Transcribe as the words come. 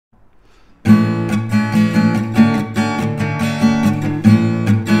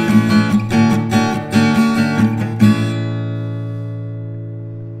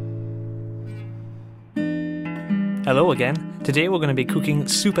Hello again. Today we're going to be cooking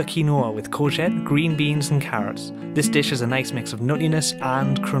super quinoa with courgette, green beans and carrots. This dish is a nice mix of nuttiness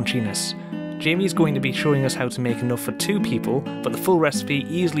and crunchiness. Jamie's going to be showing us how to make enough for 2 people, but the full recipe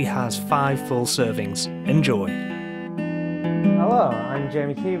easily has 5 full servings. Enjoy! Hello, I'm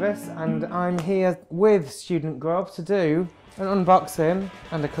Jamie Purvis and I'm here with Student Grub to do an unboxing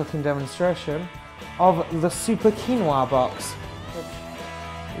and a cooking demonstration of the super quinoa box.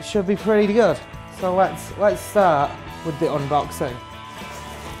 It should be pretty good. So let's start with the unboxing.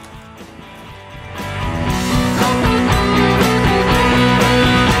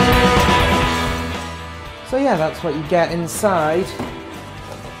 So yeah, that's what you get inside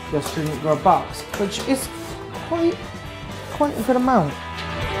your Student Grub box, which is quite a good amount.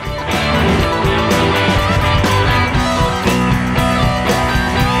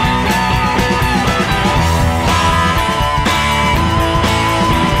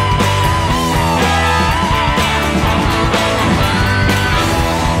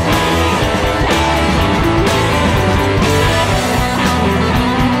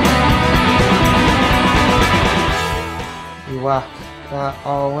 Whack that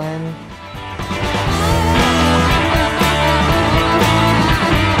all in.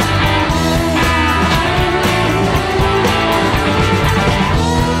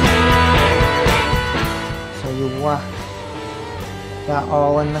 So you whack that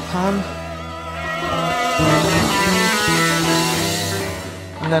all in the pan.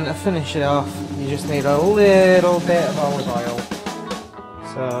 And then to finish it off, you just need a little bit of olive oil.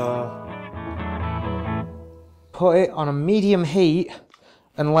 So put it on a medium heat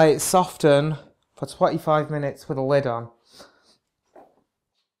and let it soften for 25 minutes with a lid on.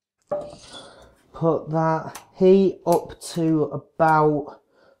 Put that heat up to about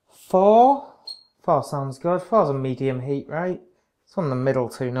 4. 4 sounds good. 4's a medium heat, right? It's one of the middle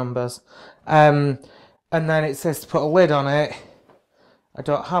 2 numbers. And then it says to put a lid on it. I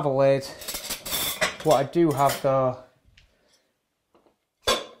don't have a lid. What I do have though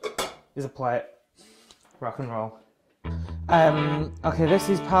is a plate. Rock and roll. Okay, this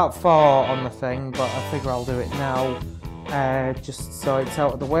is part 4 on the thing, but I figure I'll do it now, just so it's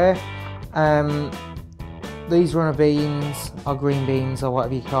out of the way. These runner beans, or green beans, or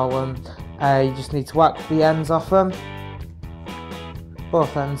whatever you call them, you just need to whack the ends off them.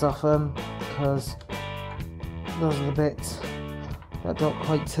 Both ends off them, because those are the bits that don't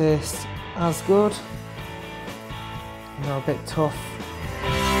quite taste as good. And they're a bit tough.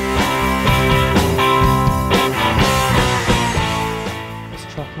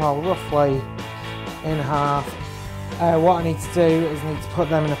 Chop them all roughly in half. What I need to do is I need to put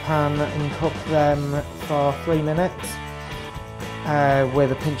them in a pan and cook them for 3 minutes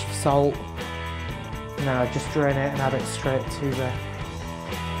with a pinch of salt. And then I just drain it and add it straight to the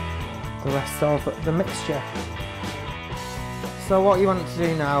rest of the mixture. So what you want to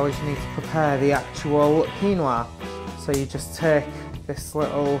do now is you need to prepare the actual quinoa. So you just take this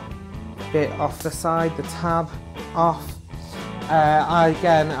little bit off the side, the tab off.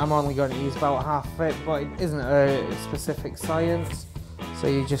 I'm only going to use about half of it, but it isn't a specific science. So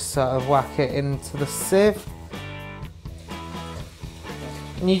you just sort of whack it into the sieve,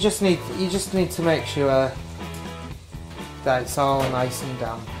 and you just need to make sure that it's all nice and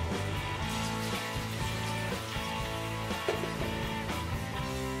damp.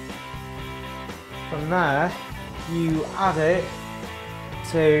 From there, you add it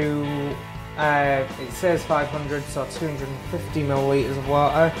to. It says 500, so 250 millilitres of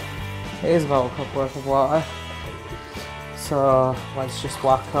water. It is about a cup worth of water. So let's just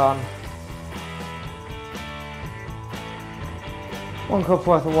whack on 1 cup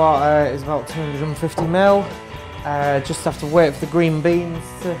worth of water is about 250 ml. Just have to wait for the green beans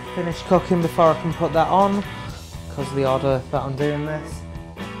to finish cooking before I can put that on, because of the order that I'm doing this.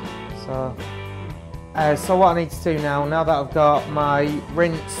 So what I need to do now that I've got my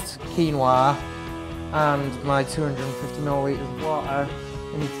rinsed quinoa and my 250 millilitres of water,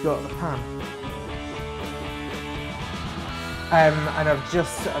 I need to go to the pan. And I've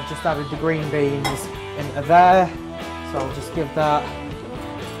just added the green beans into there, so I'll just give that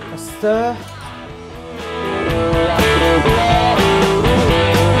a stir.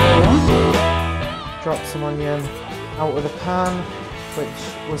 Drop some onion out of the pan,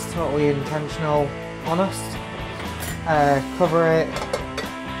 which was totally intentional. Honest. Cover it,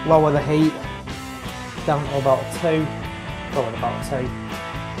 lower the heat down to about 2, go with about 2,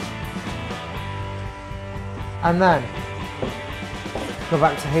 and then go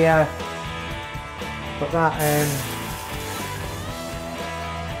back to here, put that in.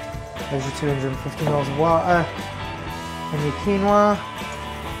 There's your 250 ml of water, and your quinoa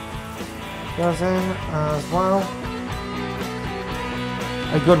goes in as well.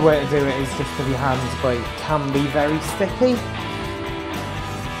 a good way to do it is just with your hands, but it can be very sticky.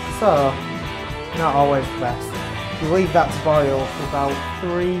 So, not always the best. You leave that to boil for about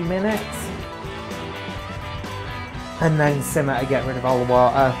 3 minutes and then simmer to get rid of all the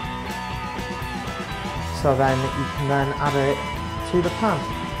water. So then you can then add it to the pan.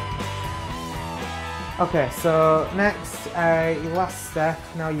 Okay, so next, your last step,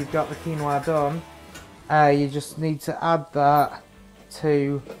 now you've got the quinoa done, you just need to add that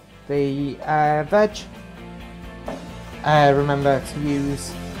to the veg. Remember to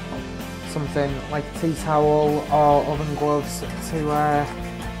use something like a tea towel or oven gloves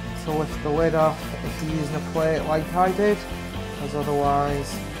to lift the lid off if you're using a plate like I did, because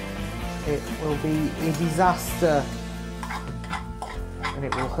otherwise it will be a disaster and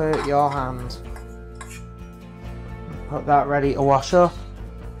it will hurt your hand. Put that ready to wash up.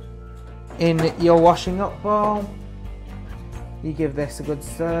 In your washing up bowl, you give this a good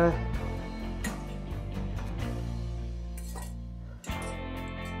stir.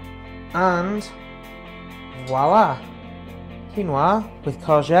 And voila! Quinoa with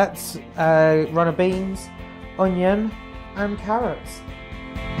courgettes, runner beans, onion and carrots.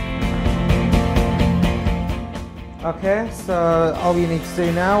 Okay, so all you need to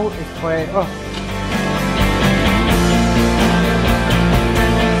do now is plate it up.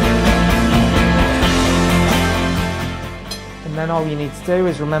 And then all you need to do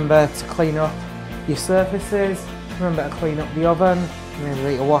is remember to clean up your surfaces, remember to clean up the oven,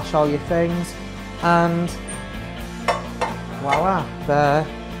 remember to wash all your things, and voila, there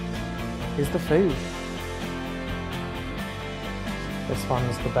is the food. This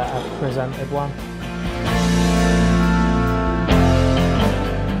one's the better presented one.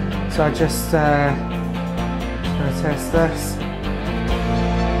 So I just going to test this.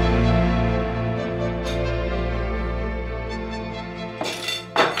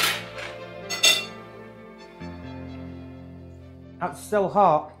 That's still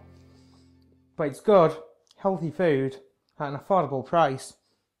hot, but it's good, healthy food at an affordable price.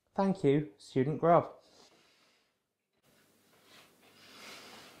 Thank you, Student Grub.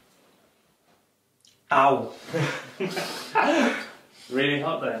 Ow! Really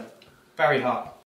hot then? Very hot.